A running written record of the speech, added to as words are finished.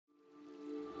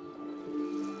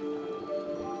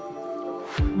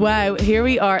Wow, here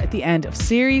we are at the end of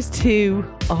Series 2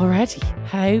 already.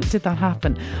 How did that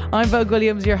happen? I'm Vogue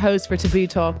Williams, your host for Taboo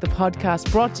Talk, the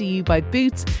podcast brought to you by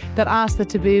Boots that asks the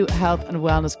taboo health and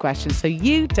wellness questions so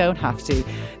you don't have to.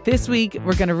 This week,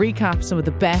 we're going to recap some of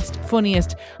the best,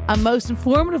 funniest and most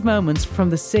informative moments from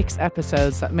the 6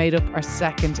 episodes that made up our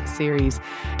second series.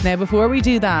 Now, before we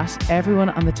do that, everyone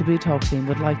on the Taboo Talk team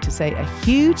would like to say a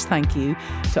huge thank you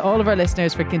to all of our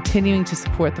listeners for continuing to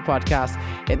support the podcast.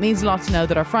 It means a lot to know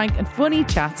that our frank and funny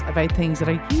chats about things that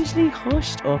are usually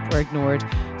hushed up or ignored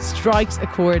strikes a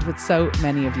chord with so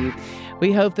many of you.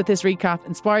 We hope that this recap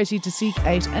inspires you to seek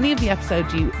out any of the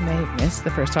episodes you may have missed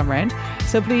the first time round.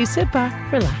 So please sit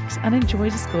back, relax and enjoy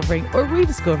discovering or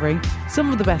rediscovering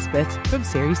some of the best bits from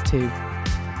Series 2.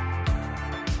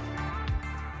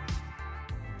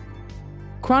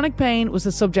 Chronic pain was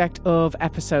the subject of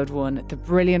episode 1. The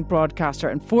brilliant broadcaster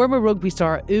and former rugby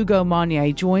star Ugo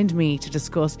Monye joined me to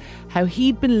discuss how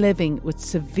he'd been living with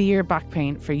severe back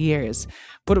pain for years.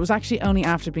 But it was actually only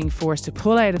after being forced to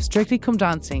pull out of Strictly Come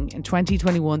Dancing in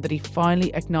 2021 that he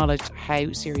finally acknowledged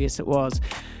how serious it was.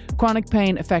 Chronic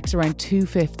pain affects around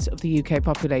 2/5 of the UK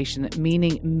population,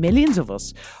 meaning millions of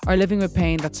us are living with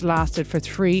pain that's lasted for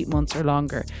 3 months or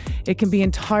longer. It can be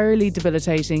entirely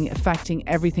debilitating, affecting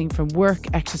everything from work,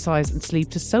 exercise and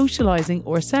sleep to socialising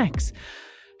or sex.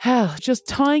 Hell, just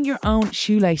tying your own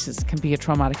shoelaces can be a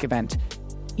traumatic event.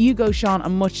 Ugo shone a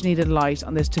much needed light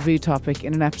on this taboo topic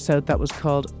in an episode that was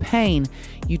called Pain.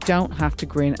 You don't have to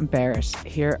grin and bear it.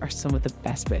 Here are some of the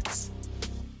best bits.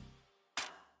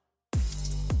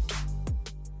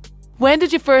 When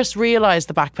did you first realise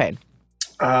the back pain?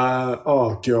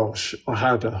 Oh gosh, I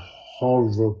had a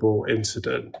horrible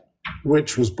incident,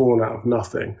 which was born out of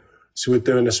nothing. So we're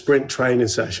doing a sprint training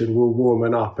session, we're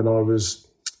warming up and I was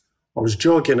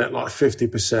jogging at like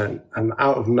 50% and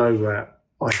out of nowhere,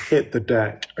 I hit the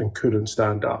deck and couldn't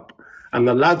stand up. And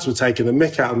the lads were taking the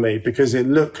mick out of me because it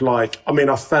looked like,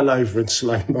 I fell over in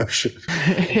slow motion,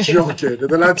 jogging. And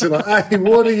the lads are like, hey,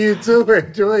 what are you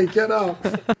doing? Joey, get up.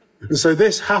 And so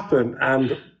this happened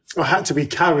and I had to be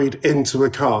carried into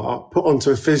a car, put onto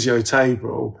a physio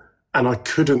table, and I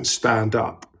couldn't stand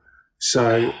up.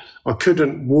 So I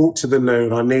couldn't walk to the loo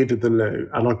and I needed the loo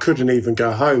and I couldn't even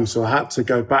go home. So I had to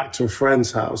go back to a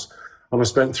friend's house and I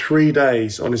spent 3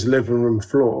 days on his living room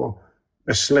floor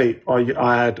asleep.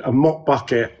 I had a mop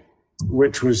bucket,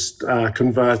 which was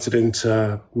converted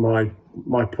into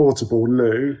my portable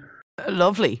loo.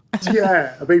 Lovely.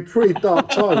 Yeah, pretty dark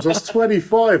times. I was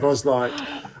 25. I was like,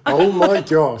 oh my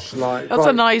gosh. That's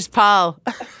a nice pal.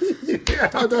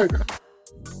 Yeah, I know.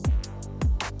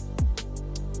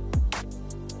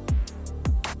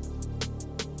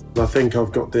 I think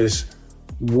I've got this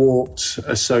warped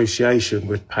association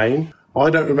with pain. I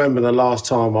don't remember the last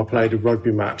time I played a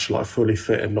rugby match fully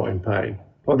fit and not in pain.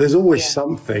 There's always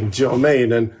something, do you know what I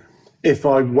mean? And if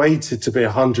I waited to be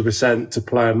 100% to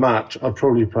play a match, I'd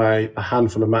probably play a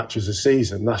handful of matches a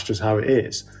season. That's just how it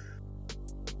is.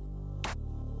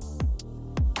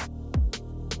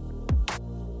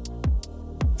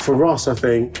 For us, I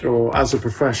think, or as a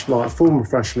professional, former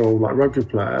professional rugby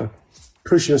player,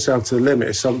 pushing yourself to the limit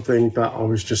is something that I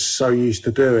was just so used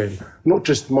to doing. Not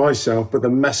just myself, but the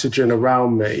messaging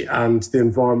around me and the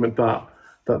environment that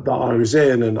I was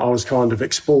in. And I was kind of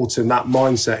exporting that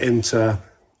mindset into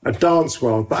a dance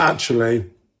world. But actually,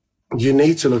 you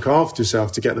need to look after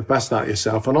yourself to get the best out of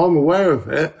yourself. And I'm aware of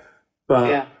it.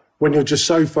 But when you're just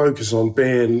so focused on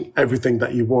being everything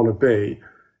that you want to be,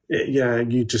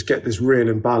 you just get this real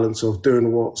imbalance of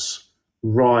doing what's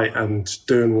right and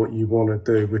doing what you want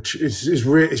to do, which is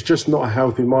it's just not a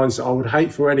healthy mindset. I would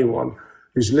hate for anyone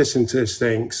who's listening to this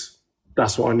thinks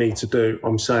that's what I need to do.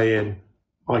 I'm saying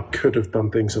I could have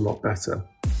done things a lot better.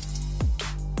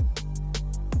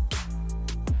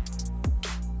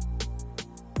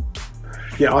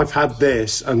 Yeah, I've had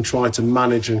this and tried to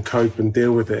manage and cope and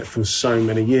deal with it for so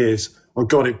many years. I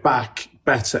got it back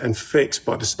better and fixed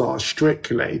by the start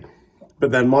Strictly.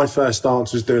 But then my first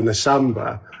dance was doing the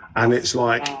samba. And it's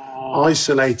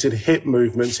isolated hip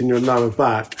movements in your lower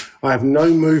back. I have no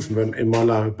movement in my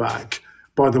lower back.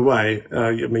 By the way,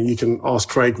 you can ask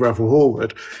Craig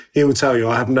Revel-Horwood. He will tell you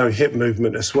I have no hip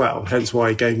movement as well, hence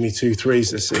why he gave me 2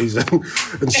 threes this season.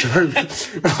 And so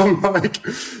I'm like...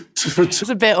 It's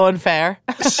a bit unfair.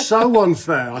 So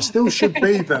unfair. I still should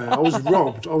be there. I was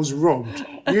robbed.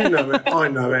 You know it. I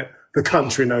know it. The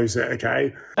country knows it,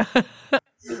 okay?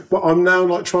 But I'm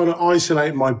now trying to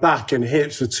isolate my back and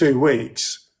hips for 2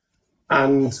 weeks.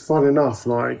 And fun enough,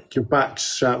 your back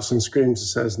shouts and screams and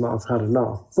says, no, I've had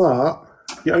enough. But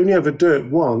you only ever do it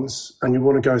once and you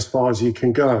want to go as far as you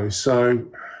can go. So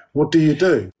what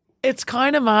do? It's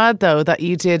kind of mad though that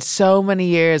you did so many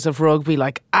years of rugby,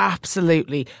 like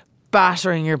absolutely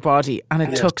battering your body, and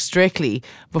it took Strictly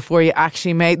before you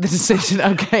actually made the decision,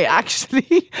 okay,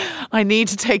 actually I need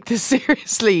to take this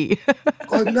seriously.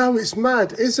 I know, it's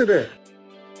mad, isn't it?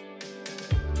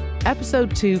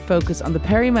 Episode 2 focused on the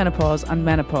perimenopause and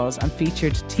menopause and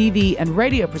featured TV and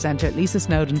radio presenter Lisa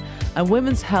Snowdon and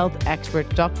women's health expert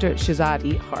Dr.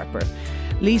 Shazadi Harper.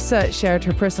 Lisa shared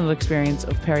her personal experience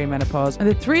of perimenopause, and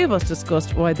the three of us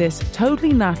discussed why this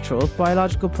totally natural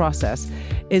biological process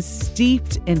is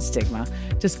steeped in stigma.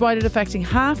 Despite it affecting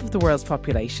half of the world's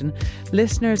population,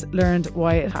 listeners learned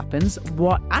why it happens,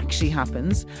 what actually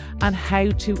happens, and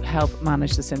how to help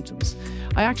manage the symptoms.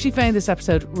 I actually found this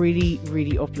episode really,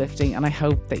 really uplifting, and I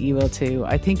hope that you will too.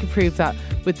 I think it proved that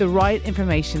with the right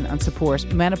information and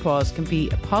support, menopause can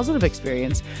be a positive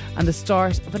experience and the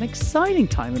start of an exciting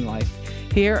time in life.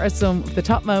 Here are some of the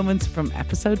top moments from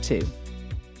episode 2.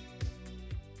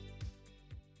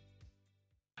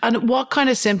 And what kind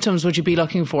of symptoms would you be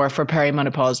looking for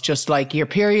perimenopause? Just like your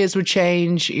periods would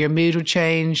change, your mood would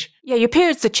change? Yeah, your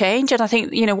periods would change. And I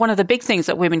think, one of the big things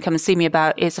that women come and see me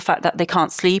about is the fact that they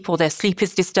can't sleep or their sleep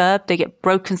is disturbed. They get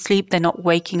broken sleep. They're not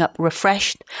waking up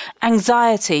refreshed.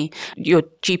 Anxiety. Your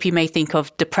GP may think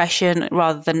of depression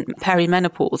rather than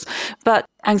perimenopause. But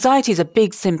anxiety is a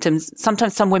big symptom.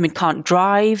 Sometimes some women can't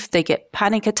drive. They get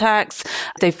panic attacks.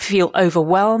 They feel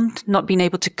overwhelmed, not being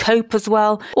able to cope as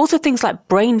well. Also things like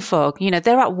brain fog.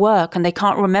 They're at work and they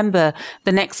can't remember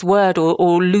the next word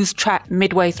or lose track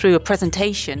midway through a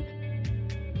presentation.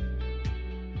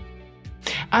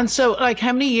 And so,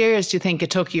 how many years do you think it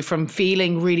took you from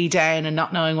feeling really down and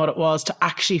not knowing what it was to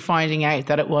actually finding out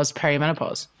that it was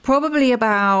perimenopause? Probably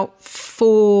about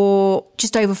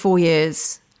just over 4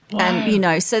 years. Wow.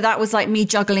 And, so that was like me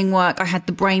juggling work. I had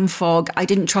the brain fog. I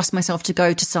didn't trust myself to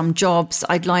go to some jobs.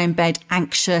 I'd lie in bed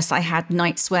anxious. I had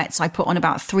night sweats. I put on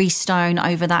about 3 stone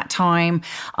over that time.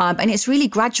 And it's really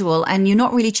gradual, and you're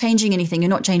not really changing anything. You're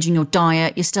not changing your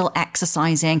diet. You're still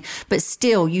exercising, but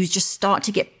still you just start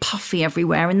to get puffy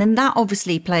everywhere. And then that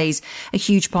obviously plays a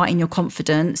huge part in your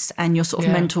confidence and your sort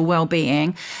of mental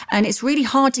well-being. And it's really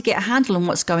hard to get a handle on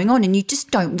what's going on, and you just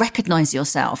don't recognize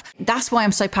yourself. That's why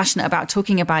I'm so passionate about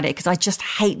talking about it, because I just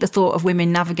hate the thought of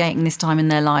women navigating this time in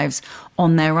their lives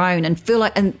on their own and feel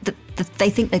like they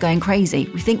think they're going crazy.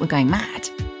 We think we're going mad.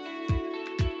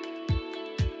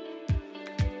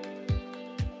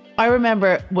 I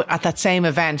remember at that same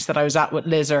event that I was at with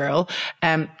Liz Earle,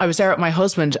 I was there with my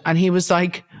husband and he was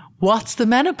like, "What's the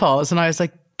menopause?" And I was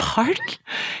like, "Pardon?"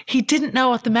 He didn't know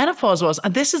what the menopause was.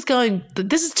 And this is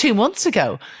 2 months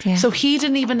ago. Yeah. So he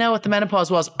didn't even know what the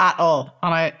menopause was at all.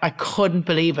 And I couldn't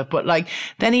believe it. But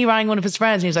then he rang one of his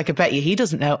friends and he was like, "I bet you he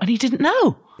doesn't know." And he didn't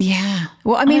know. Yeah.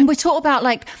 Well, I mean, we talk about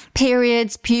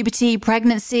periods, puberty,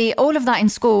 pregnancy, all of that in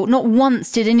school. Not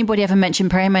once did anybody ever mention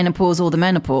perimenopause or the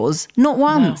menopause. Not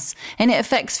once. No. And it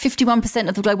affects 51%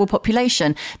 of the global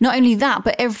population. Not only that,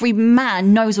 but every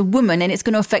man knows a woman and it's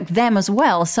going to affect them as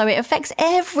well. So it affects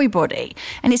everybody.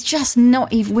 And it's just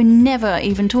not even, we never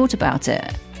even taught about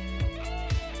it.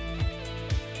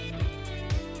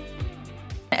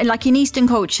 Like in Eastern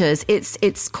cultures,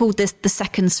 it's called the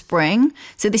second spring.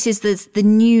 So this is the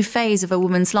new phase of a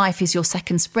woman's life is your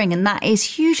second spring. And that is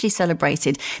hugely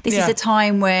celebrated. This is a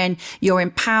time when you're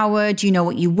empowered, you know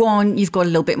what you want, you've got a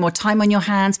little bit more time on your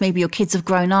hands. Maybe your kids have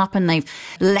grown up and they've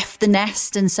left the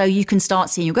nest. And so you can start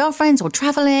seeing your girlfriends or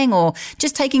traveling or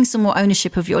just taking some more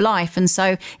ownership of your life. And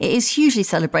so it is hugely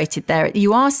celebrated there.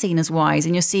 You are seen as wise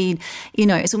and you're seen,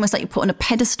 it's almost like you're put on a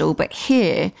pedestal. But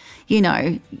here, you're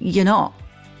not.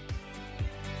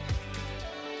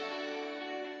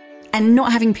 And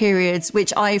not having periods,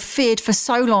 which I feared for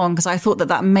so long because I thought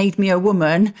that made me a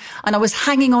woman and I was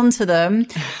hanging on to them.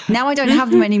 Now I don't have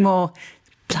them anymore.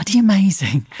 Bloody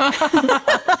amazing.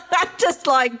 Just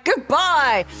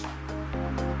goodbye.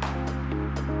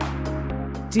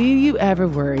 Do you ever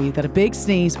worry that a big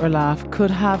sneeze or laugh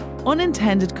could have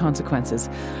unintended consequences,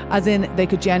 as in they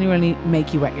could genuinely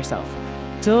make you wet yourself?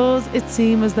 Does it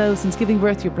seem as though since giving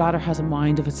birth your bladder has a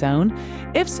mind of its own?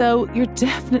 If so, you're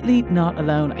definitely not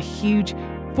alone. A huge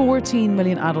 14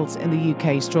 million adults in the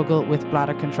UK struggle with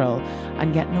bladder control,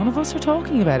 and yet none of us are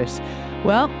talking about it.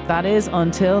 Well, that is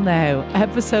until now.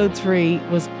 Episode 3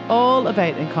 was all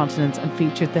about incontinence and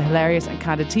featured the hilarious and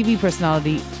candid TV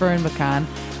personality Fern McCann,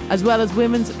 as well as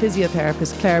women's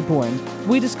physiotherapist Claire Bourne.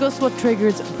 We discussed what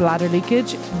triggers bladder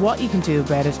leakage, what you can do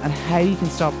about it, and how you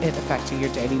can stop it affecting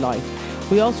your daily life.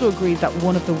 We also agreed that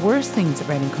one of the worst things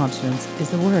about incontinence is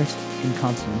the word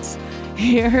incontinence.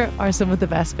 Here are some of the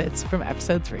best bits from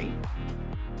episode 3.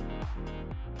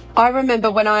 I remember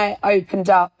when I opened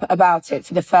up about it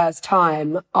for the first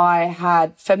time, I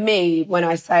had, for me, when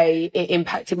I say it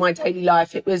impacted my daily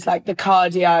life, it was like the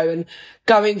cardio and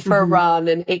going for a run,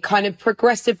 and it kind of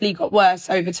progressively got worse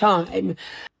over time.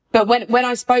 But when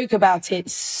I spoke about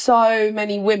it, so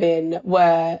many women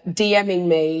were DMing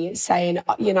me saying,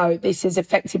 you know, this has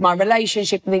affected my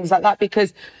relationship and things like that,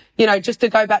 because, you know, just to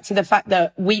go back to the fact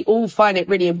that we all find it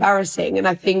really embarrassing. And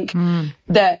I think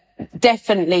that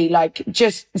definitely, like,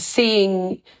 just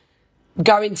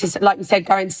going to, like you said,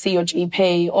 going to see your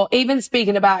GP, or even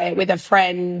speaking about it with a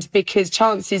friend, because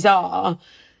chances are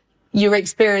you're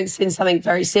experiencing something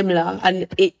very similar, and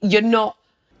you're not,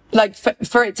 like,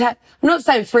 for it to, I'm not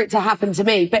saying for it to happen to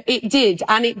me, but it did,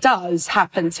 and it does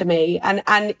happen to me, and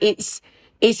it's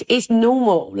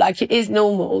normal. Like, it is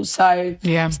normal. So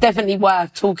it's definitely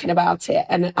worth talking about it,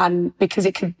 and because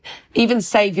it could even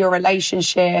save your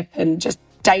relationship and just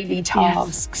daily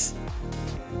tasks.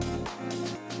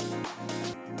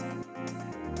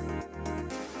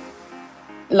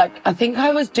 Like, I think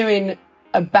I was doing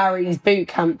a Barry's boot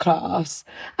camp class,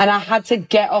 and I had to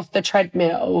get off the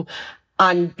treadmill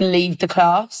and leave the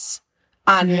class.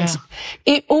 And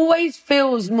it always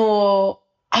feels more,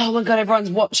 oh my God,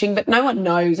 everyone's watching, but no one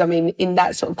knows. I mean, in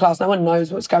that sort of class, no one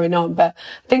knows what's going on. But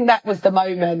I think that was the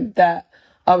moment that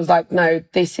I was like, no,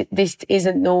 this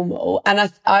isn't normal.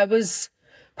 And I was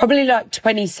probably like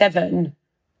 27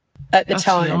 at the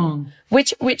time, young.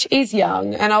 which is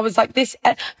young. And I was like, this,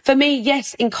 for me,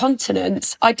 yes,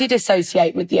 incontinence, I did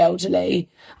associate with the elderly.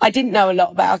 I didn't know a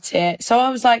lot about it. So I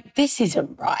was like, this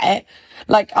isn't right.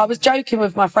 Like, I was joking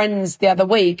with my friends the other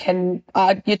week, and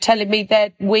you're telling me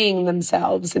they're weeing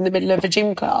themselves in the middle of a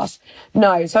gym class.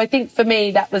 No. So I think for me,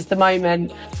 that was the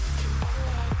moment.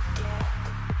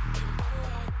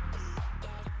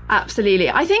 Absolutely.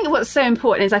 I think what's so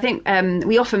important is, I think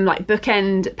we often like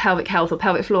bookend pelvic health or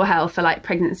pelvic floor health for like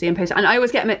pregnancy and post. And I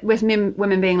always get with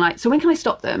women being like, so when can I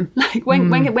stop them? Like,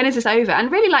 when is this over? And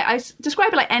really, like, I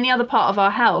describe it like any other part of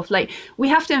our health. Like, we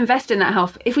have to invest in that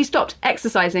health. If we stopped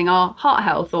exercising, our heart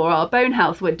health or our bone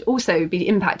health would also be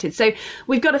impacted. So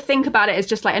we've got to think about it as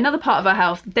just like another part of our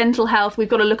health. Dental health, we've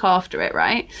got to look after it,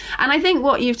 right? And I think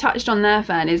what you've touched on there,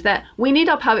 Fern, is that we need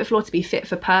our pelvic floor to be fit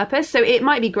for purpose. So it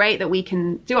might be great that we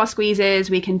can do our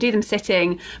squeezes, we can do them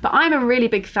sitting, but I'm a really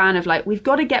big fan of, like, we've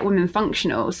got to get women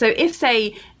functional. So if,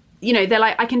 say, you know, they're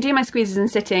like, I can do my squeezes in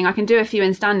sitting, I can do a few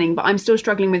in standing, but I'm still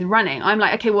struggling with running. I'm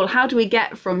like, okay, well, how do we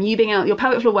get from you being out, your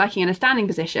pelvic floor working in a standing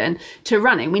position to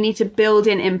running? We need to build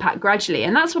in impact gradually.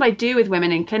 And that's what I do with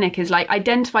women in clinic, is like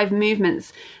identify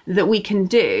movements that we can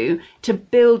do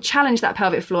to challenge that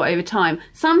pelvic floor over time.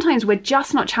 Sometimes we're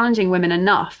just not challenging women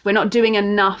enough. We're not doing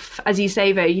enough, as you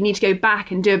say, Vo, you need to go back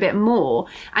and do a bit more.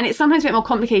 And it's sometimes a bit more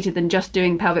complicated than just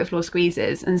doing pelvic floor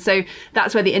squeezes. And so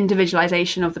that's where the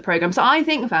individualization of the program. So I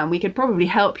think, Van, we could probably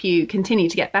help you continue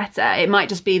to get better. It might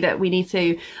just be that we need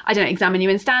to, I don't know, examine you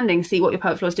in standing, see what your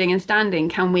pelvic floor is doing in standing.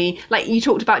 Can we, like you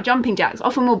talked about jumping jacks,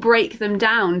 often we'll break them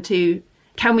down to,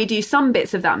 can we do some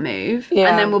bits of that move,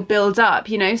 and then we'll build up,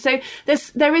 you know? So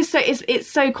it's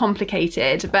so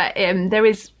complicated, but there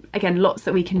is, again, lots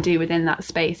that we can do within that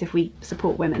space if we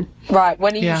support women. Right.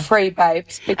 When are you free,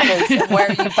 babes? Because where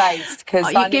are you based?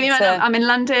 Because I'm in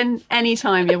London.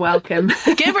 Anytime, you're welcome.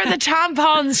 Give her the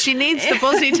tampons. She needs the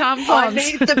buzzy tampons. I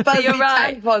need the buzzy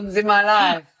tampons in my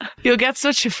life. You'll get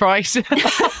such a fright.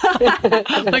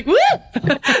 Like, woo!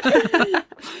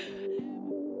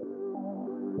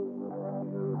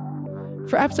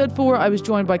 For episode 4, I was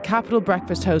joined by Capital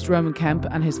Breakfast host Roman Kemp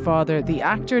and his father, the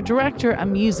actor, director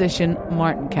and musician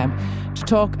Martin Kemp, to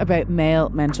talk about male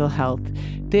mental health.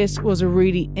 This was a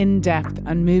really in-depth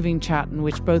and moving chat in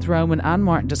which both Roman and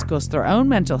Martin discussed their own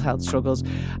mental health struggles,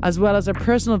 as well as their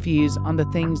personal views on the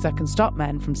things that can stop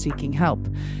men from seeking help.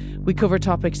 We cover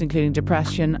topics including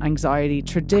depression, anxiety,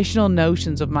 traditional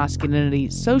notions of masculinity,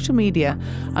 social media,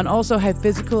 and also how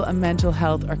physical and mental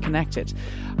health are connected.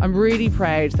 I'm really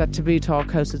proud that Taboo Talk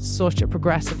hosted such a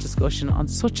progressive discussion on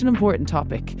such an important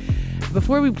topic.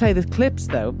 Before we play the clips,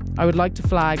 though, I would like to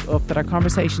flag up that our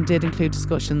conversation did include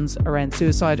discussions around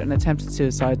suicide and attempted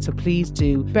suicide, so please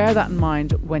do bear that in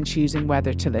mind when choosing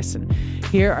whether to listen.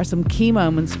 Here are some key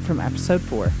moments from episode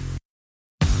 4.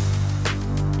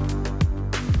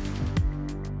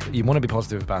 You want to be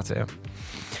positive about it,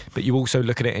 but you also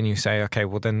look at it and you say, okay,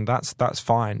 well then that's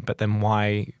fine, but then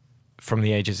why from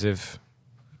the ages of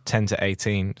 10 to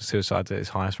 18 suicide's at its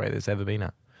highest rate there's ever been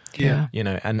at? Yeah. You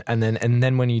know, and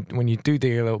then when you do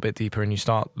dig a little bit deeper and you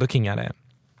start looking at it,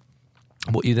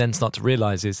 what you then start to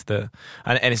realize is that,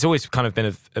 and it's always kind of been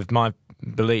of my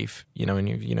belief, you know, and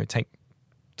you know, take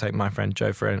my friend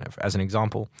Joe as an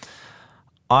example.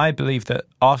 I believe that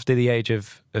after the age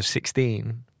of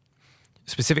 16,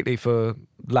 specifically for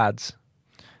lads,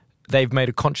 they've made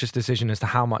a conscious decision as to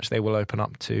how much they will open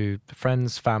up to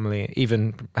friends, family,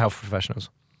 even health professionals,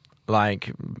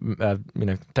 like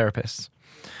therapists.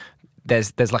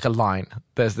 There's like a line.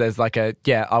 There's like a,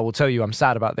 I will tell you I'm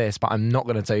sad about this, but I'm not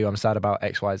going to tell you I'm sad about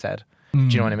X, Y, Z. Do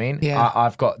you know what I mean? Yeah.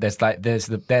 I've got there's the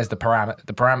parameter.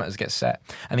 The parameters get set,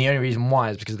 and the only reason why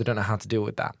is because they don't know how to deal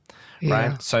with that. Yeah.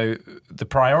 Right. So the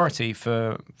priority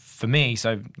for me.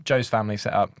 So Joe's family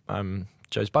set up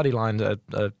Joe's Buddy Line,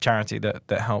 a charity that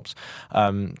helps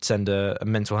send a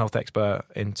mental health expert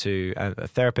into a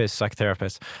therapist,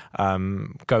 psychotherapist,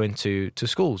 go into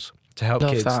schools to help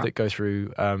kids that go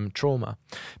through trauma.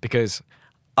 Because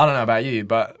I don't know about you,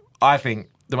 but I think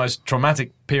the most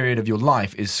traumatic period of your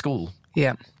life is school.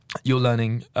 Yeah. You're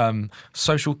learning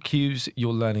social cues,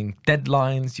 you're learning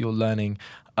deadlines, you're learning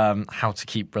how to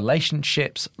keep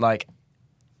relationships, like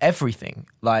everything,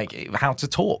 like how to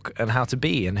talk and how to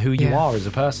be and who you are as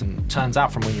a person turns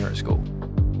out from when you're at school.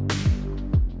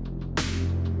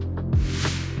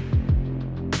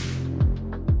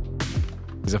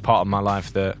 There's a part of my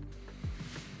life that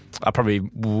I probably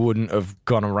wouldn't have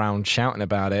gone around shouting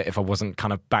about it if I wasn't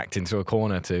kind of backed into a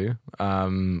corner too,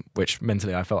 which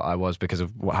mentally I felt I was because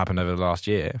of what happened over the last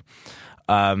year.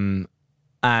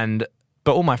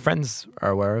 But all my friends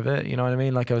are aware of it, you know what I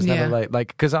mean? Like I was never like,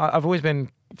 because I've always been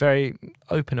very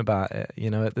open about it, you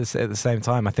know, at the same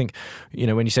time. I think, you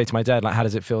know, when you say to my dad, like, how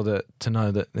does it feel to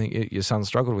know that your son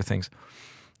struggled with things?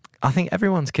 I think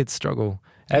everyone's kids struggle.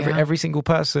 Every single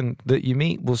person that you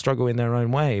meet will struggle in their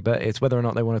own way, but it's whether or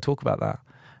not they want to talk about that.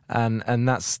 And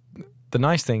that's the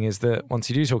nice thing, is that once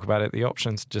you do talk about it, the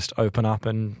options just open up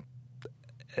and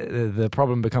the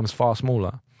problem becomes far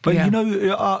smaller. But, you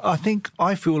know, I think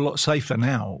I feel a lot safer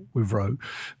now with Ro,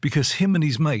 because him and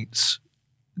his mates,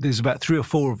 there's about 3 or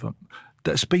 4 of them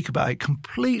that speak about it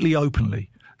completely openly.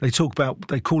 They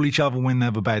call each other when they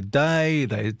have a bad day.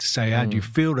 They say, how do you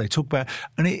feel? They talk about,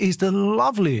 and it is the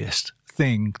loveliest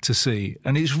thing to see.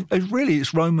 And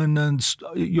it's Roman and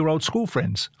your old school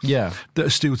friends that are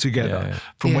still together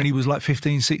from when he was like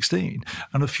 15, 16.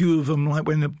 And a few of them, like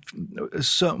when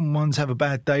certain ones have a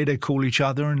bad day, they call each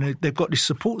other, and they've got this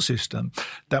support system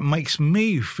that makes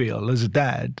me feel, as a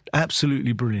dad,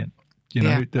 absolutely brilliant. You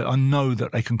know, that I know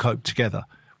that they can cope together,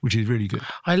 which is really good.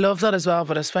 I love that as well,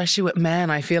 but especially with men,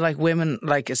 I feel like women,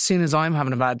 like as soon as I'm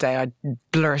having a bad day, I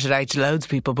blurt it out to loads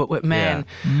of people. But with men,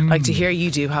 like to hear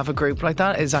you do have a group like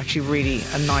that is actually really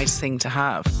a nice thing to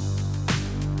have.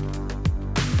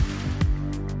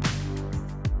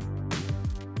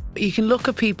 You can look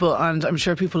at people, and I'm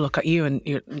sure people look at you, and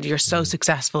you're so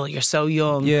successful, you're so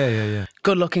young,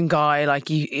 good looking guy. Like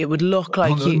it would look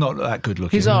like not that good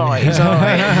looking. He's all right.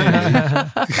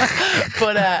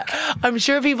 But I'm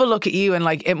sure people look at you and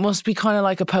like it must be kind of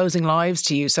like opposing lives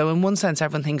to you. So in one sense,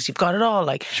 everyone thinks you've got it all.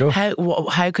 Like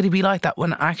how could he be like that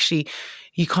when actually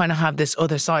you kind of have this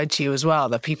other side to you as well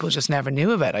that people just never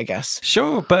knew about, I guess.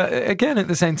 Sure, but again, at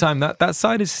the same time, that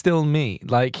side is still me.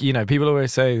 Like, you know, people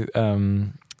always say,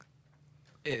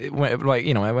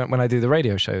 when I do the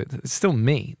radio show, it's still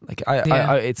me. Like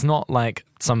I it's not like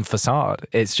some facade.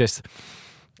 It's just,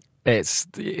 it's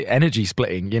energy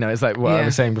splitting. You know, it's like what I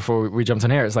was saying before we jumped on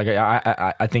here. It's like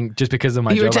I think just because of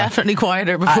my you job, were definitely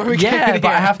quieter before we came here. But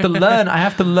I have to learn. I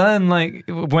have to learn like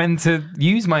when to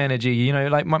use my energy. You know,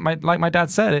 like my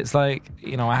dad said, it's like,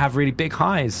 you know, I have really big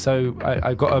highs, so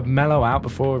I got to mellow out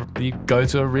before you go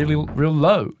to a really real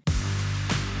low.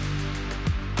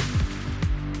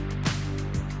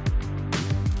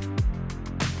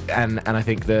 And I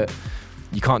think that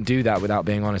you can't do that without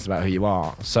being honest about who you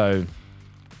are. So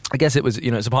I guess it was,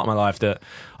 you know, it's a part of my life that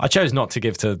I chose not to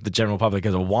give to the general public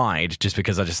as a wide, just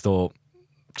because I just thought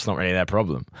it's not really their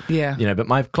problem. Yeah. You know, but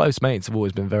my close mates have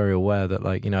always been very aware that,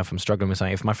 like, you know, if I'm struggling with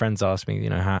something, if my friends ask me, you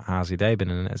know, how's your day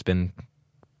been? And it's been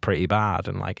pretty bad,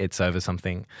 and like it's over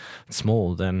something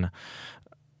small, then,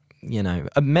 you know,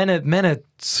 men are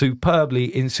superbly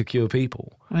insecure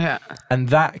people. Yeah. And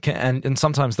that can, and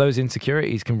sometimes those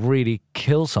insecurities can really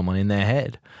kill someone in their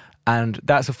head. And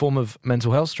that's a form of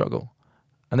mental health struggle.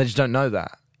 And they just don't know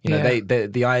that. You know,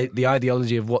 the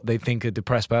ideology of what they think a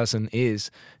depressed person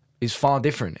is far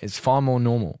different. It's far more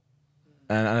normal.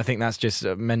 And I think that's just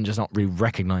men just not really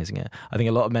recognizing it. I think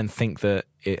a lot of men think that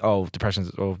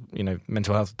depression or, you know,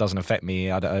 mental health doesn't affect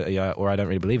me, or I don't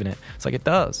really believe in it. It's like it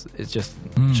does. It just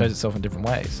shows itself in different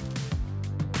ways.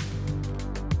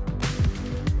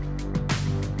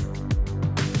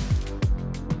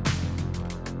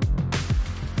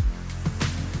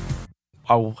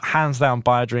 I'll hands down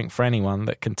buy a drink for anyone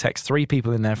that can text 3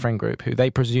 people in their friend group who they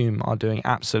presume are doing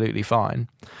absolutely fine,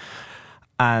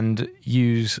 and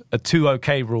use a 2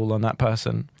 okay rule on that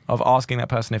person, of asking that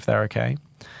person if they're okay,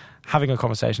 having a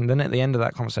conversation, then at the end of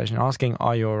that conversation asking,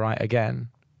 are you all right again,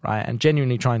 right? And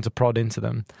genuinely trying to prod into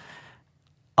them.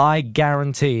 I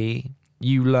guarantee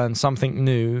you learn something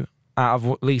new out of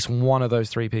at least one of those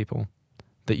 3 people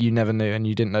that you never knew and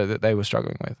you didn't know that they were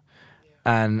struggling with.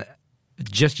 And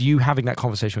just you having that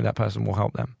conversation with that person will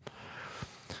help them.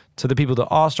 To the people that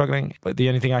are struggling, the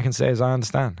only thing I can say is I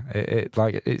understand.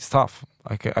 It's tough.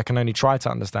 I can only try to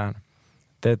understand.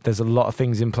 There's a lot of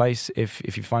things in place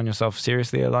if you find yourself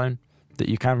seriously alone that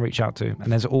you can reach out to,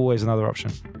 and there's always another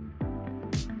option.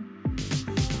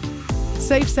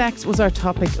 Safe sex was our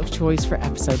topic of choice for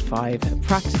episode 5.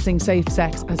 Practicing safe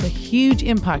sex has a huge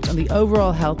impact on the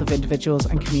overall health of individuals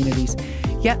and communities.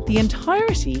 Yet the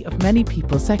entirety of many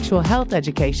people's sexual health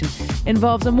education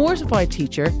involves a mortified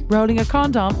teacher rolling a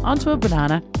condom onto a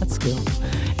banana at school.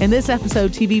 In this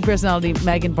episode, TV personality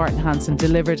Megan Barton Hanson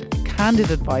delivered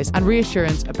candid advice and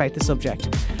reassurance about the subject.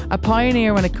 A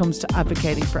pioneer when it comes to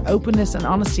advocating for openness and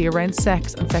honesty around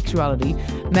sex and sexuality,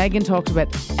 Megan talked about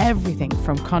everything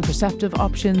from contraceptive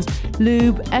options,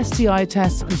 lube, STI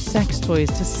tests and sex toys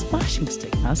to smashing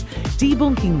stigmas,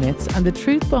 debunking myths and the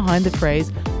truth behind the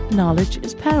phrase, knowledge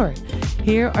is power.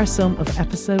 Here are some of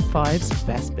episode 5's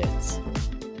best bits.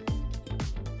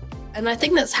 And I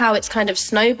think that's how it's kind of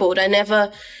snowballed. I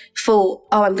never thought,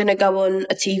 I'm going to go on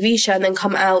a TV show and then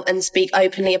come out and speak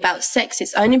openly about sex.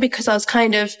 It's only because I was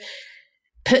kind of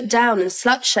put down and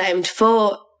slut-shamed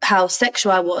for how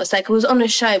sexual I was. Like, I was on a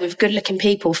show with good-looking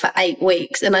people for 8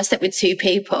 weeks and I slept with 2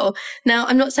 people. Now,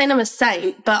 I'm not saying I'm a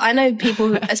saint, but I know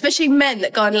people, especially men,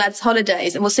 that go on lads'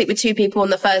 holidays and will sleep with 2 people on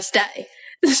the first day.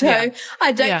 So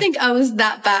I don't think I was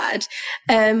that bad.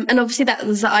 And obviously that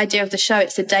was the idea of the show.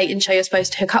 It's a dating show. You're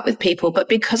supposed to hook up with people. But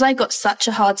because I got such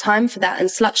a hard time for that and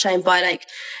slut-shamed by like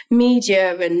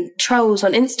media and trolls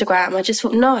on Instagram, I just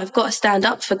thought, no, I've got to stand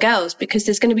up for girls because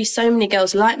there's going to be so many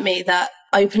girls like me that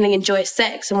openly enjoy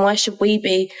sex. And why should we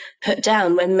be put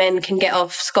down when men can get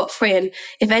off scot-free? And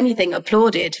if anything,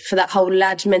 applauded for that whole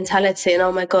lad mentality. And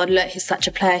oh my God, look, he's such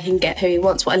a player. He can get who he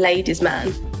wants. What a ladies'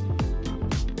 man.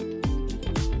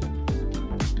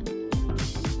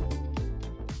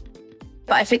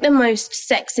 But I think the most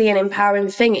sexy and empowering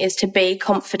thing is to be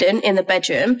confident in the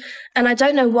bedroom. And I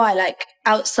don't know why, like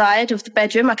outside of the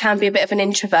bedroom, I can be a bit of an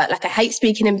introvert. Like I hate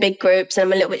speaking in big groups and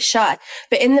I'm a little bit shy.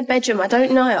 But in the bedroom, I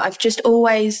don't know. I've just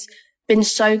always been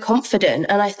so confident.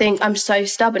 And I think I'm so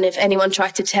stubborn. If anyone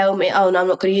tried to tell me, oh no, I'm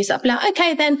not going to use that, I'd be like,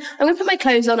 okay, then I'm going to put my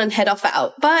clothes on and head off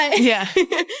out. Bye. Yeah.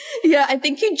 Yeah. I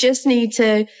think you just need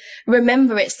to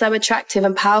remember it's so attractive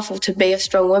and powerful to be a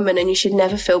strong woman and you should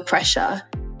never feel pressure.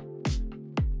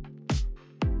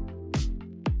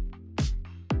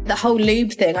 The whole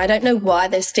lube thing, I don't know why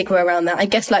there's stigma around that. I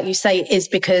guess, like you say, it is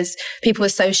because people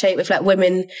associate with like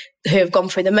women who have gone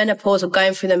through the menopause or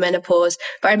going through the menopause.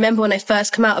 But I remember when I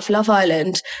first come out of Love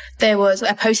Island,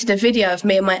 I posted a video of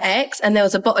me and my ex and there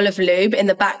was a bottle of lube in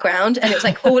the background and it was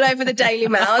like all over the Daily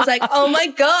Mail. I was like, oh my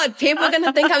God, people are going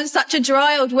to think I'm such a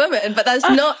dry old woman. But that's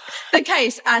not the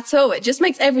case at all. It just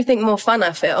makes everything more fun,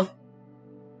 I feel.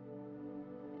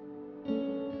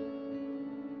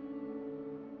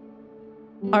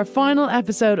 Our final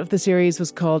episode of the series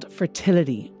was called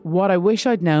Fertility, What I Wish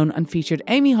I'd Known, and featured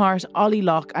Amy Hart, Ollie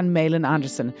Locke and Malin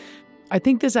Anderson. I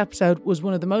think this episode was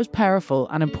one of the most powerful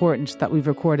and important that we've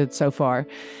recorded so far.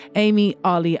 Amy,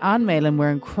 Ollie and Malin were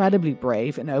incredibly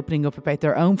brave in opening up about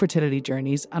their own fertility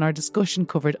journeys, and our discussion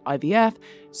covered IVF,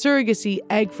 surrogacy,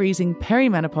 egg freezing,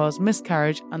 perimenopause,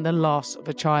 miscarriage and the loss of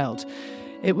a child.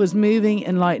 It was moving,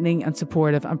 enlightening and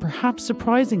supportive, and perhaps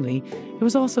surprisingly, it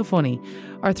was also funny.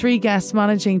 Our 3 guests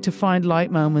managing to find light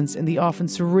moments in the often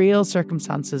surreal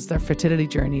circumstances their fertility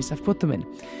journeys have put them in.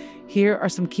 Here are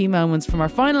some key moments from our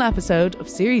final episode of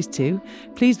Series 2.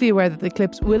 Please be aware that the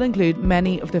clips will include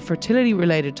many of the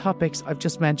fertility-related topics I've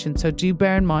just mentioned, so do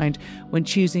bear in mind when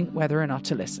choosing whether or not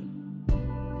to listen.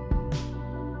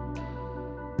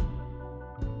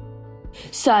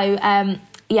 So,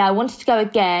 I wanted to go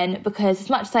again because as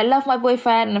much as I love my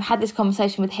boyfriend and I've had this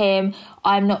conversation with him,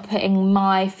 I'm not putting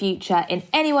my future in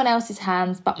anyone else's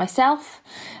hands but myself.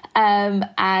 And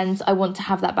I want to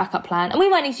have that backup plan. And we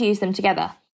might need to use them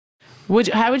together.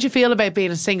 How would you feel about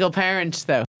being a single parent,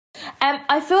 though?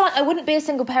 I feel like I wouldn't be a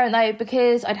single parent, though,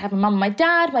 because I'd have my mum, my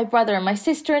dad, my brother and my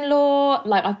sister-in-law.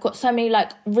 Like, I've got so many,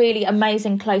 like, really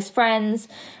amazing close friends.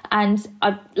 And,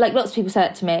 lots of people say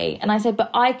that to me. And I said,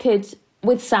 but I could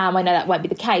with Sam, I know that won't be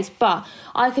the case, but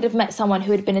I could have met someone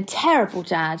who had been a terrible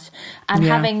dad, and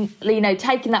having, you know,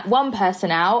 taken that one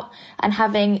person out and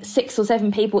having 6 or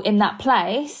 7 people in that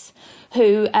place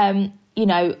who, you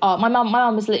know, my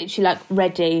mum was literally like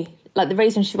ready. Like, the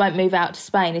reason she won't move out to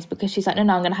Spain is because she's like, no,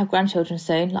 I'm going to have grandchildren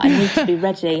soon. Like, I need to be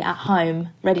ready at home,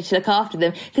 ready to look after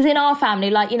them. Because in our family,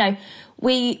 like, you know,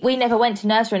 we never went to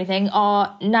nurse or anything.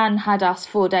 Our nan had us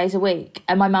 4 days a week,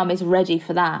 and my mum is ready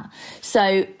for that.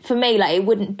 So for me, like, it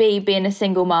wouldn't be being a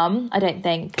single mum, I don't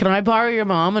think. Can I borrow your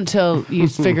mum until you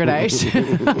figure it out?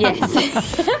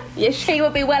 Yes. Yes, she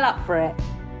would be well up for it.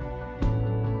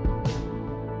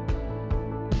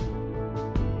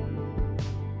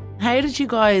 How did you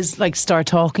guys like start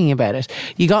talking about it?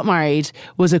 You got married.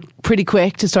 Was it pretty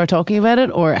quick to start talking about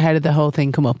it, or how did the whole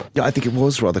thing come up? Yeah, I think it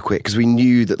was rather quick, because we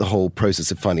knew that the whole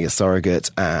process of finding a surrogate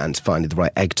and finding the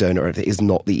right egg donor is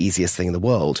not the easiest thing in the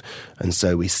world. And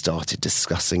so we started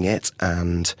discussing it,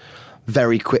 and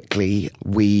very quickly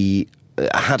we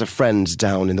had a friend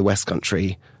down in the West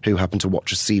Country who happened to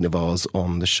watch a scene of ours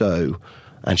on the show,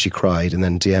 and she cried and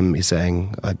then DM'd me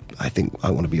saying, I think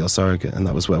I want to be your surrogate. And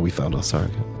that was where we found our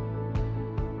surrogate.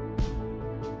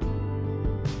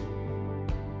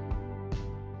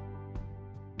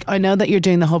 I know that you're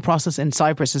doing the whole process in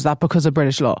Cyprus. Is that because of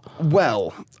British law?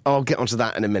 Well, I'll get onto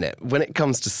that in a minute. When it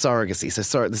comes to surrogacy,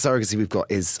 so the surrogacy we've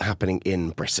got is happening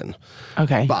in Britain.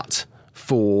 Okay. But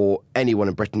for anyone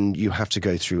in Britain, you have to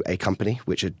go through a company,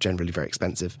 which are generally very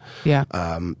expensive. Yeah.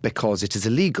 Because it is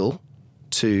illegal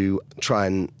to try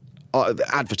and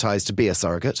advertise to be a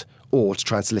surrogate, or to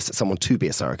try and solicit someone to be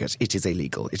a surrogate. It is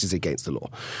illegal. It is against the law,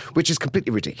 which is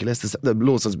completely ridiculous. The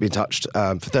laws hasn't been touched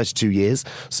for 32 years.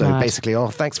 So basically,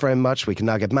 thanks very much. We can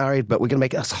now get married, but we're going to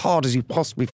make it as hard as you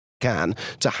possibly can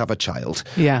to have a child.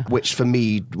 Yeah. Which for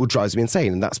me drives me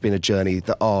insane. And that's been a journey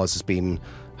that ours has been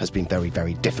very,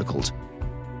 very difficult.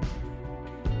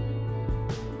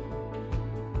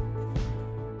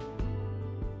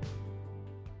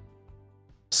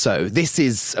 So this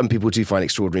is, and people do find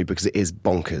extraordinary because it is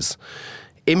bonkers.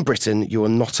 In Britain, you are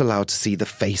not allowed to see the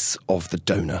face of the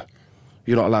donor.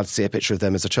 You're not allowed to see a picture of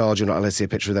them as a child. You're not allowed to see a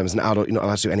picture of them as an adult. You're not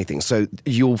allowed to do anything. So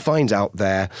you'll find out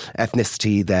their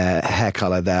ethnicity, their hair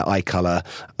colour, their eye colour,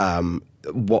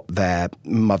 what their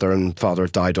mother and father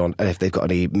have died on, and if they've got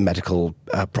any medical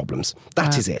problems.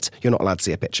 That is it. You're not allowed to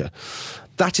see a picture.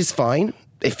 That is fine.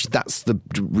 If that's the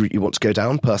route you want to go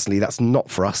down. Personally, that's not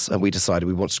for us, and we decided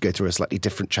we wanted to go through a slightly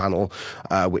different channel,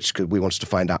 we wanted to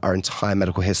find out our entire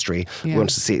medical history. Yeah. We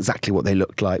wanted to see exactly what they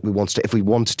looked like. We wanted to, if we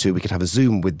wanted to, we could have a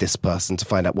Zoom with this person to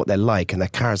find out what they're like and their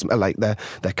charisma, like their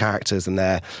characters and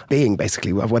their being,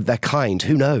 basically, whether they're kind.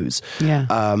 Who knows? Yeah.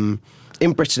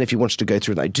 In Britain, if you wanted to go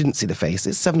through and I didn't see the face,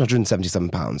 it's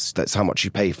 £777. That's how much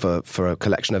you pay for a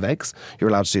collection of eggs.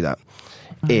 You're allowed to do that.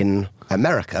 In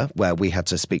America, where we had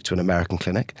to speak to an American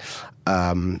clinic,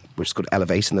 which is called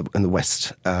Elevate in the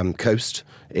West Coast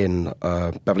in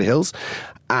Beverly Hills,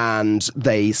 and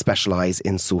they specialise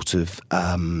in sort of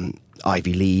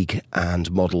Ivy League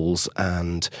and models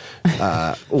and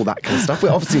all that kind of stuff. We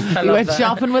obviously you went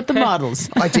shopping with the models.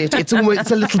 I did. It's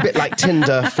a little bit like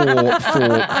Tinder for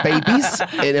babies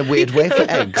in a weird way, for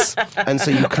eggs. And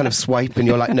so you kind of swipe and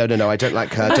you're like, no, I don't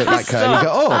like her, And you go,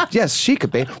 oh, yes, she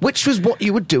could be. Which was what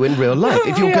you would do in real life.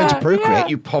 If you were going to procreate,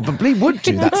 you probably would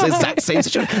do that. It's the exact same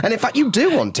situation. And in fact, you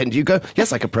do on Tinder. You go,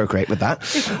 yes, I could procreate with that.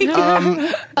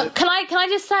 Can I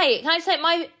just say,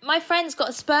 my friend's got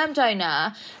a sperm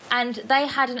donor, and they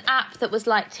had an app that was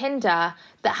like Tinder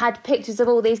that had pictures of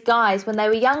all these guys when they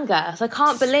were younger. So I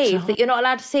can't believe that you're not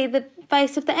allowed to see the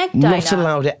face of the egg donor. Not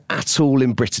allowed it at all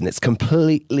in Britain. It's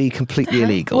completely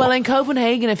illegal. Well, in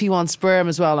Copenhagen, if you want sperm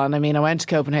as well, and I mean, I went to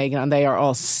Copenhagen and they are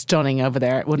all stunning over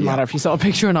there. It wouldn't matter if you saw a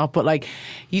picture or not, but like,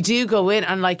 you do go in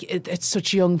and like, it's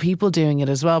such young people doing it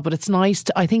as well. But it's nice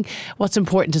I think what's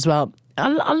important as well,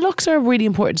 and looks are really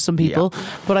important to some people,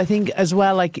 but I think as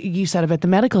well, like you said about the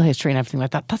medical history and everything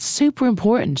like that, that's super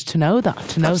important to know that,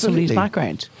 to know somebody's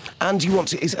background. And you want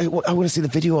to, I want to see the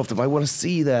video of them. I want to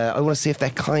see if they're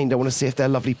kind. I want to see if they're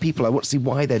lovely people. I want to see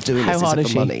why they're doing this. Is it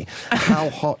for money? How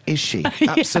hot is she?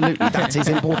 Absolutely. That is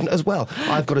important as well.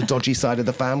 I've got a dodgy side of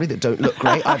the family that don't look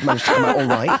great. I've managed to come out all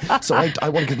right. So I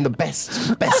want to give them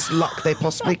the best luck they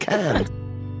possibly can.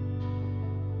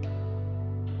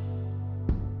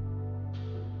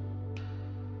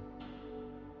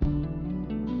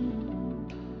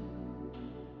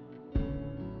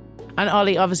 And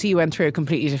Ollie, obviously you went through a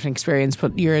completely different experience,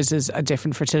 but yours is a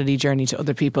different fertility journey to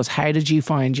other people's. How did you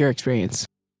find your experience?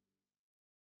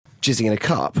 jizzing in a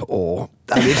cup, or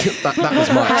I mean, that was my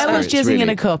experience. How was jizzing really. in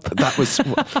a cup? That was,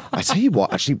 I tell you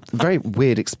what, actually, very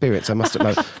weird experience, I must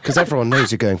admit, because everyone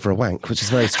knows you're going for a wank, which is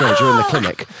very strange. You're in the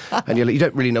clinic, and you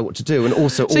don't really know what to do, and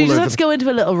also So you just have to go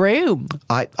into a little room.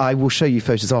 I will show you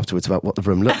photos afterwards about what the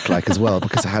room looked like as well,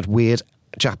 because it had weird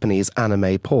Japanese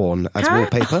anime porn as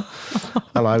wallpaper.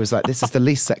 And I was like, this is the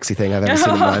least sexy thing I've ever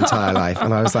seen in my entire life.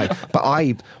 And I was like,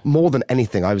 more than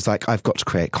anything, I was like, I've got to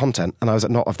create content. And I was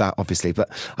like, not of that, obviously, but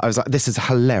I was like, this is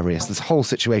hilarious. This whole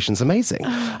situation's amazing.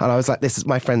 And I was like,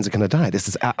 my friends are going to die. This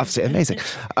is absolutely amazing.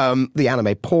 The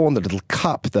anime porn, the little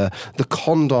cup, the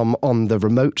condom on the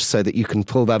remote so that you can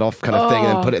pull that off kind of thing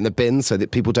and then put it in the bin so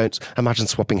that people don't imagine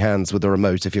swapping hands with the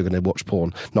remote if you're going to watch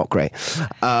porn. Not great.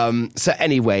 So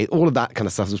anyway, all of that kind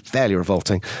of stuff was fairly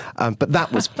revolting. But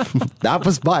that was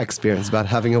my experience about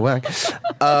having a wank.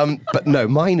 But no,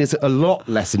 mine is a lot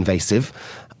less invasive.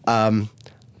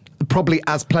 Probably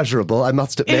as pleasurable, I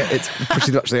must admit. It's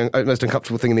pretty much the most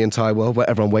uncomfortable thing in the entire world, where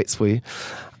everyone waits for you.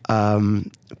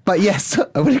 But yes,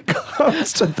 when it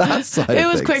comes to that side It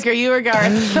of was things, quicker, you or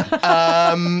Gareth?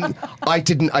 I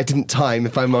didn't time,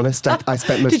 if I'm honest. I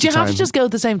spent most of the time. Did you have to just go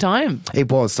at the same time?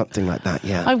 It was something like that,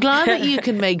 yeah. I'm glad that you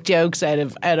can make jokes out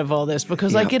of all this,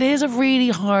 because like it is a really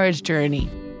hard journey.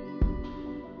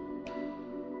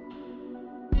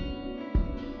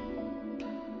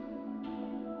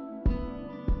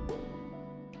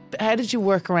 How did you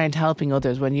work around helping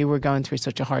others when you were going through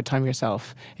such a hard time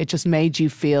yourself? It just made you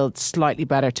feel slightly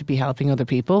better to be helping other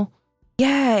people?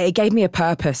 Yeah, it gave me a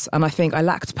purpose. And I think I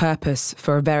lacked purpose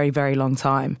for a very, very long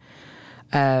time.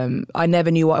 I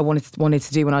never knew what I wanted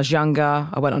to do when I was younger.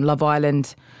 I went on Love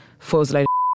Island. Thought it was a load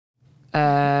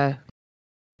of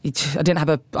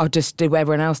I just did what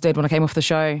everyone else did when I came off the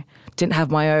show. Didn't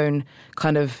have my own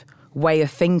kind of way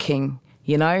of thinking,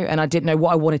 you know, and I didn't know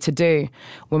what I wanted to do.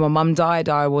 When my mum died,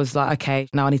 I was like, okay,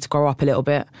 now I need to grow up a little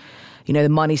bit. You know, the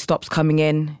money stops coming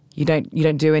in. You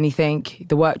don't do anything.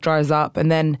 The work dries up.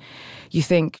 And then you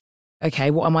think, okay,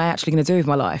 what am I actually going to do with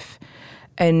my life?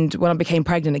 And when I became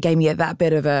pregnant, it gave me that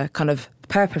bit of a kind of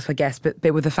purpose, I guess, but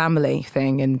with the family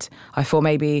thing. And I thought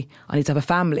maybe I need to have a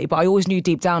family. But I always knew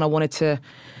deep down I wanted to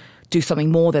do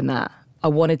something more than that. I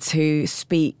wanted to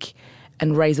speak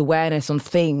and raise awareness on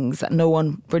things that no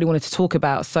one really wanted to talk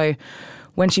about. So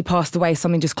when she passed away,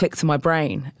 something just clicked in my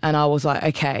brain. And I was like,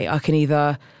 okay, I can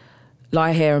either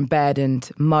lie here in bed and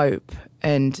mope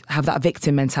and have that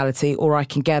victim mentality, or I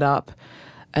can get up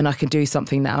and I can do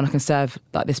something now and I can serve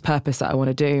like this purpose that I want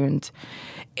to do. And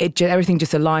everything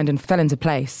just aligned and fell into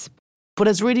place. But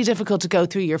it's really difficult to go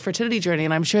through your fertility journey,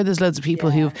 and I'm sure there's loads of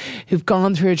people who've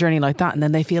gone through a journey like that, and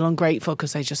then they feel ungrateful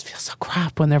because they just feel so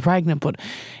crap when they're pregnant. But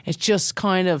it's just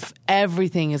kind of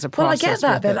everything is a process. Well, I get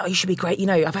that. They're like, you should be great. You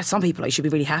know, I've had some people like, you should be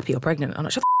really happy you're pregnant. I'm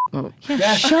like, shut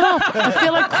the shut up. I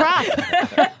feel like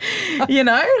crap. You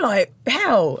know, like,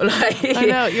 hell. Like, I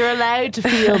know, you're allowed to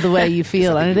feel the way you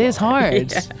feel, and it is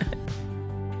hard. Yeah.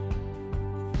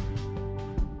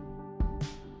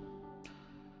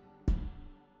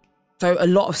 So a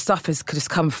lot of stuff has just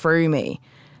come through me,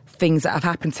 things that have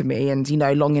happened to me, and, you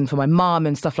know, longing for my mum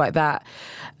and stuff like that,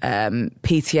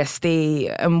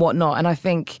 PTSD and whatnot. And I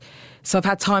think, so I've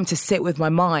had time to sit with my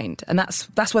mind, and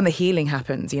that's when the healing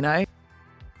happens, you know?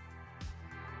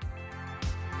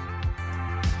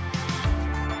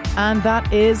 And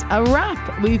that is a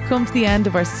wrap. We've come to the end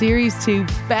of our Series 2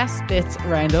 Best Bits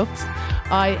Roundups.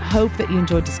 I hope that you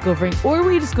enjoyed discovering or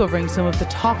rediscovering some of the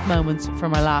top moments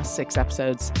from our last 6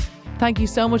 episodes. Thank you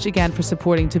so much again for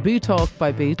supporting Taboo Talk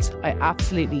by Boots. I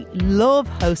absolutely love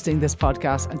hosting this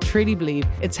podcast and truly believe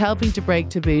it's helping to break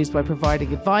taboos by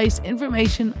providing advice,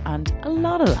 information, and a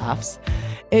lot of laughs.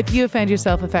 If you have found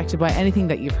yourself affected by anything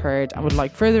that you've heard and would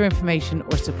like further information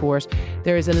or support,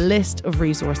 there is a list of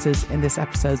resources in this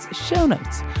episode's show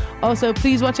notes. Also,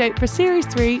 please watch out for Series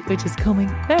 3, which is coming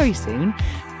very soon.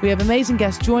 We have amazing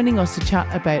guests joining us to chat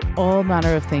about all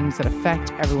manner of things that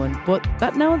affect everyone, but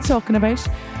that no one's talking about.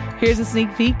 Here's a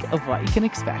sneak peek of what you can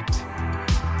expect.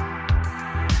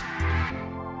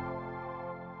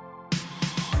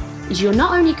 You're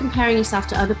not only comparing yourself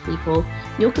to other people,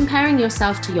 you're comparing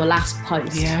yourself to your last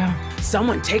post. Yeah.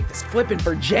 Someone take this flipping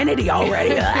virginity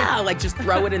already. Like, just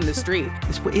throw it in the street.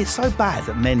 It's so bad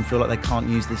that men feel like they can't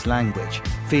use this language,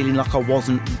 feeling like I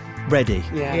wasn't ready.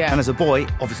 Yeah. And as a boy,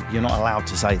 obviously, you're not allowed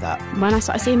to say that. When I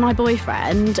started seeing my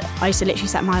boyfriend, I used to literally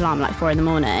set my alarm like 4 a.m,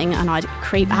 and I'd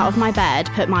creep out of my bed,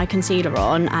 put my concealer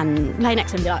on, and lay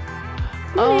next to him and be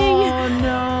like, morning. Oh,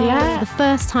 no. Yeah. For the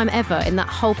first time ever in that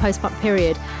whole postpartum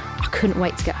period, I couldn't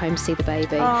wait to get home to see the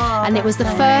baby. Oh, and it was the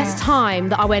first time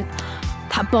that I went,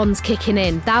 that that bond's kicking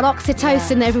in. That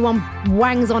oxytocin that everyone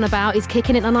wangs on about is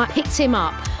kicking in. And I picked him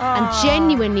up and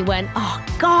genuinely went, oh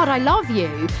God, I love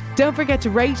you. Don't forget to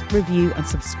rate, review and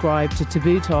subscribe to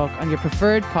Taboo Talk on your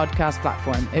preferred podcast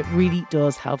platform. It really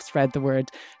does help spread the word.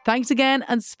 Thanks again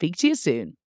and speak to you soon.